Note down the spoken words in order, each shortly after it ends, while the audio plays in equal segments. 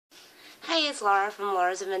it's Laura from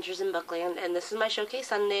Laura's Adventures in Bookland, and this is my Showcase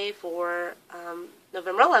Sunday for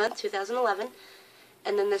November 11th, 2011.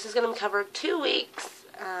 And then this is going to cover 2 weeks.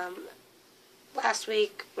 Last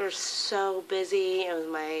week we were so busy. It was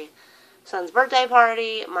my son's birthday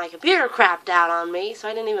party. My computer crapped out on me, so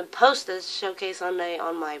I didn't even post this Showcase Sunday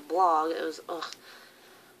on my blog. It was,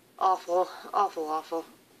 awful, awful, awful.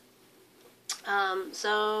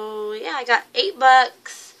 So, yeah, I got 8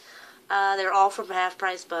 books. They're all from Half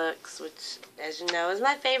Price Books, which, as you know, is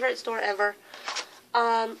my favorite store ever.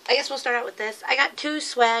 I guess we'll start out with this. I got 2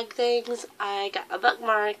 swag things. I got a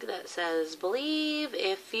bookmark that says, "Believe,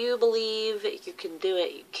 if you believe you can do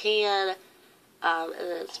it, you can." And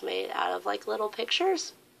it's made out of, like, little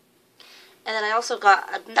pictures. And then I also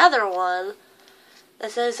got another one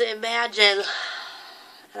that says, "Imagine."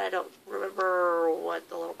 And I don't remember what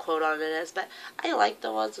the little quote on it is, but I like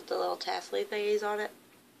the ones with the little tassely thingies on it.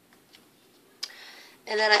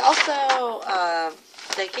 And then I also,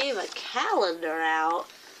 they gave a calendar out,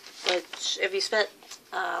 which if you spent,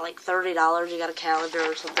 like $30, you got a calendar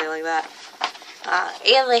or something like that.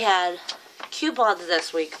 And they had coupons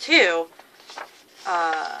this week, too.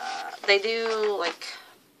 They do, like,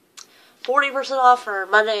 40% off for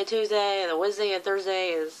Monday and Tuesday, and then Wednesday and Thursday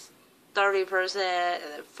is 30%,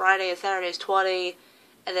 and then Friday and Saturday is 20%,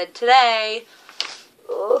 and then today,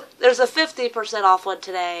 there's a 50% off one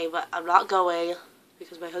today, but I'm not going,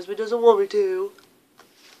 because my husband doesn't want me to.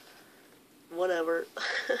 Whatever.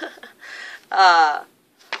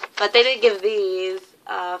 But they did give these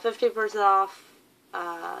 15% off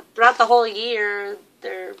throughout the whole year.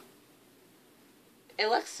 It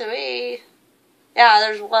looks to me, yeah,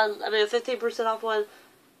 there's one, a 15% off one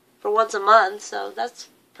for once a month, so that's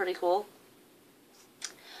pretty cool.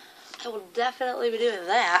 I will definitely be doing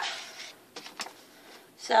that.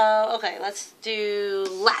 So, okay, let's do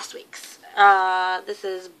last week's. This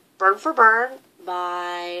is Burn for Burn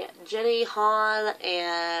by Jenny Han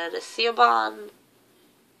and Siobhan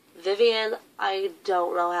Vivian. I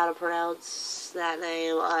don't know how to pronounce that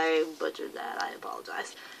name. I butchered that. I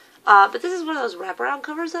apologize. But this is one of those wraparound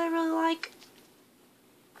covers that I really like.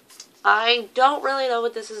 I don't really know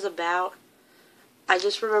what this is about. I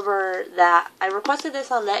just remember that I requested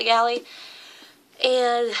this on NetGalley,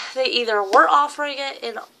 and they either weren't offering it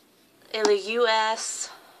in the U.S.,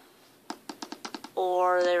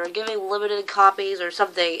 or they were giving limited copies or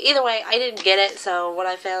something. Either way, I didn't get it, so when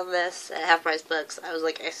I found this at Half Price Books, I was,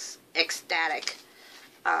 like, ecstatic.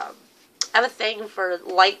 I have a thing for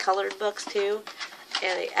light-colored books, too,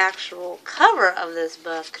 and the actual cover of this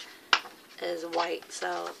book is white,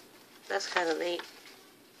 so that's kind of neat.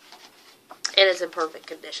 It is in perfect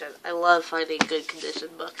condition. I love finding good condition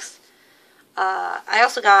books. I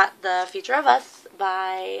also got The Future of Us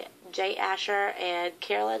by Jay Asher and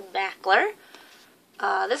Carolyn Mackler.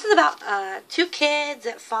 This is about 2 kids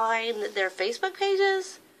that find their Facebook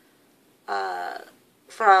pages they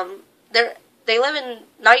live in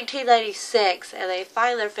 1996, and they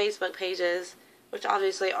find their Facebook pages, which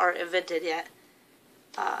obviously aren't invented yet.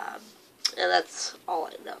 And that's all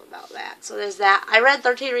I know about that. So there's that. I read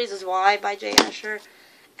 13 Reasons Why by Jay Asher,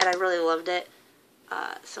 and I really loved it.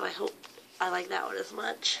 So I hope I like that one as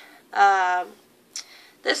much.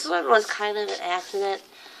 This one was kind of an accident.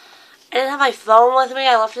 I didn't have my phone with me.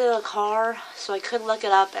 I left it in the car, so I couldn't look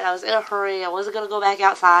it up, and I was in a hurry. I wasn't going to go back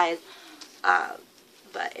outside.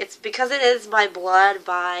 But it's Because It Is My Blood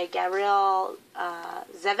by Gabrielle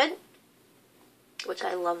Zevin, which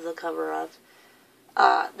I love the cover of.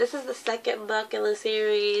 This is the second book in the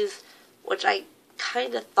series, which I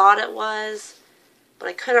kind of thought it was, but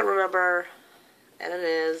I couldn't remember, and it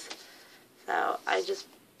is. So I just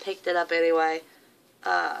picked it up anyway.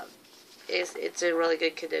 It's in really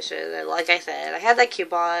good condition, and like I said, I had that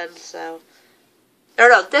coupon, so... Or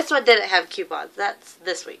no, this one didn't have coupons. That's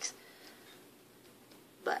this week's.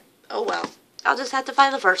 But, oh well. I'll just have to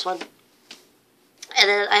find the first one. And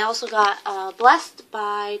then I also got Blessed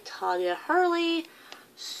by Tanya Hurley.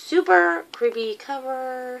 Super creepy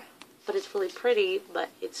cover, but it's really pretty, but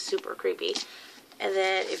it's super creepy. And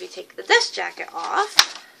then if you take the dust jacket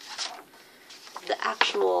off, the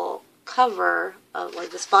actual cover of, like,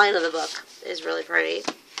 the spine of the book is really pretty.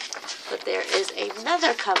 But there is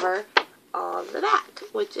another cover on the back,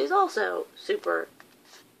 which is also super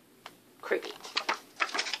creepy.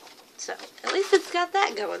 So, at least it's got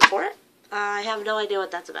that going for it. I have no idea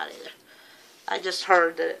what that's about either. I just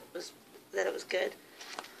heard that it was good.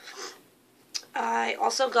 I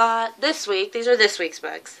also got this week, these are this week's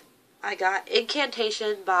books. I got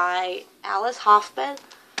Incantation by Alice Hoffman.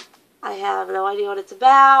 I have no idea what it's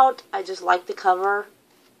about. I just like the cover.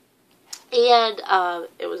 And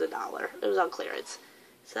it was $1. It was on clearance.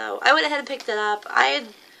 So I went ahead and picked it up. I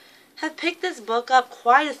have picked this book up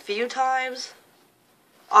quite a few times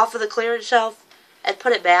off of the clearance shelf and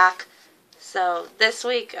put it back. So this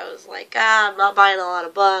week I was like, I'm not buying a lot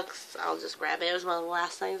of books. I'll just grab it. It was one of the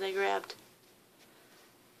last things I grabbed.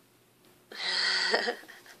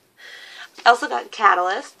 I also got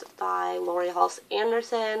Catalyst by Lori Halse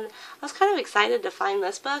Anderson. I was kind of excited to find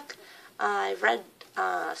this book. I've read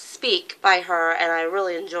Speak by her, and I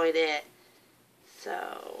really enjoyed it.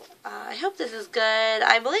 So, I hope this is good.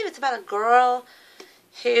 I believe it's about a girl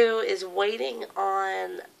who is waiting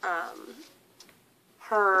on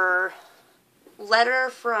her letter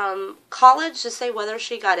from college to say whether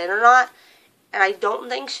she got in or not. And I don't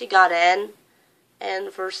think she got in.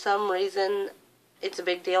 And for some reason, it's a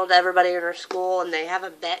big deal to everybody in her school, and they have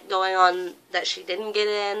a bet going on that she didn't get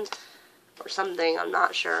in, or something, I'm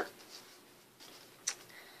not sure.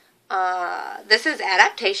 This is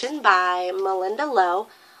Adaptation by Melinda Lowe.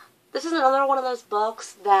 This is another one of those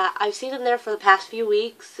books that I've seen in there for the past few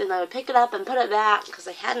weeks, and I would pick it up and put it back, because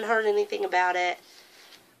I hadn't heard anything about it.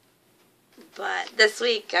 But this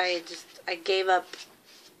week, I gave up,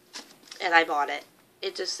 and I bought it.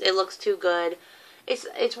 It looks too good.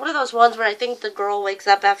 It's one of those ones where I think the girl wakes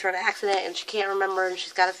up after an accident and she can't remember, and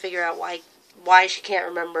she's got to figure out why she can't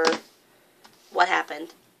remember what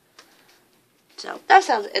happened. So that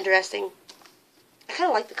sounds interesting. I kind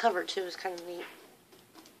of like the cover too. It's kind of neat.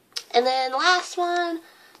 And then the last one,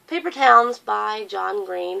 Paper Towns by John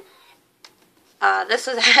Green. This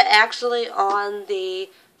is actually on the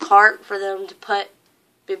cart for them to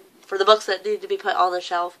for the books that need to be put on the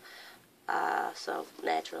shelf. So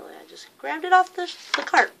naturally, I just grabbed it off the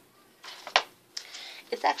cart.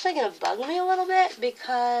 It's actually going to bug me a little bit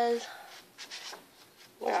because,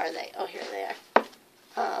 where are they? Oh, here they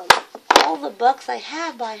are. All the books I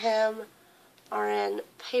have by him are in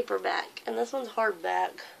paperback, and this one's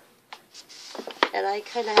hardback. And I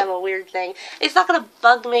kind of have a weird thing. It's not going to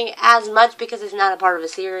bug me as much because it's not a part of a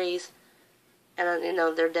series, and you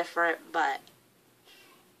know they're different, but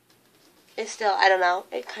it's still, I don't know,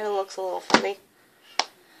 it kind of looks a little funny.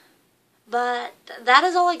 But that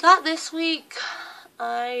is all I got this week.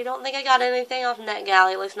 I don't think I got anything off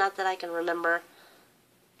NetGalley, at least not that I can remember.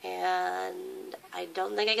 And I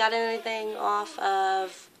don't think I got anything off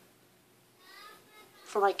of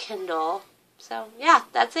for my Kindle. So, yeah,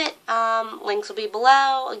 that's it. Links will be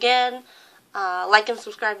below. Again, like and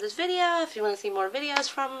subscribe to this video if you want to see more videos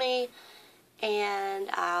from me. And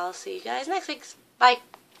I'll see you guys next week. Bye.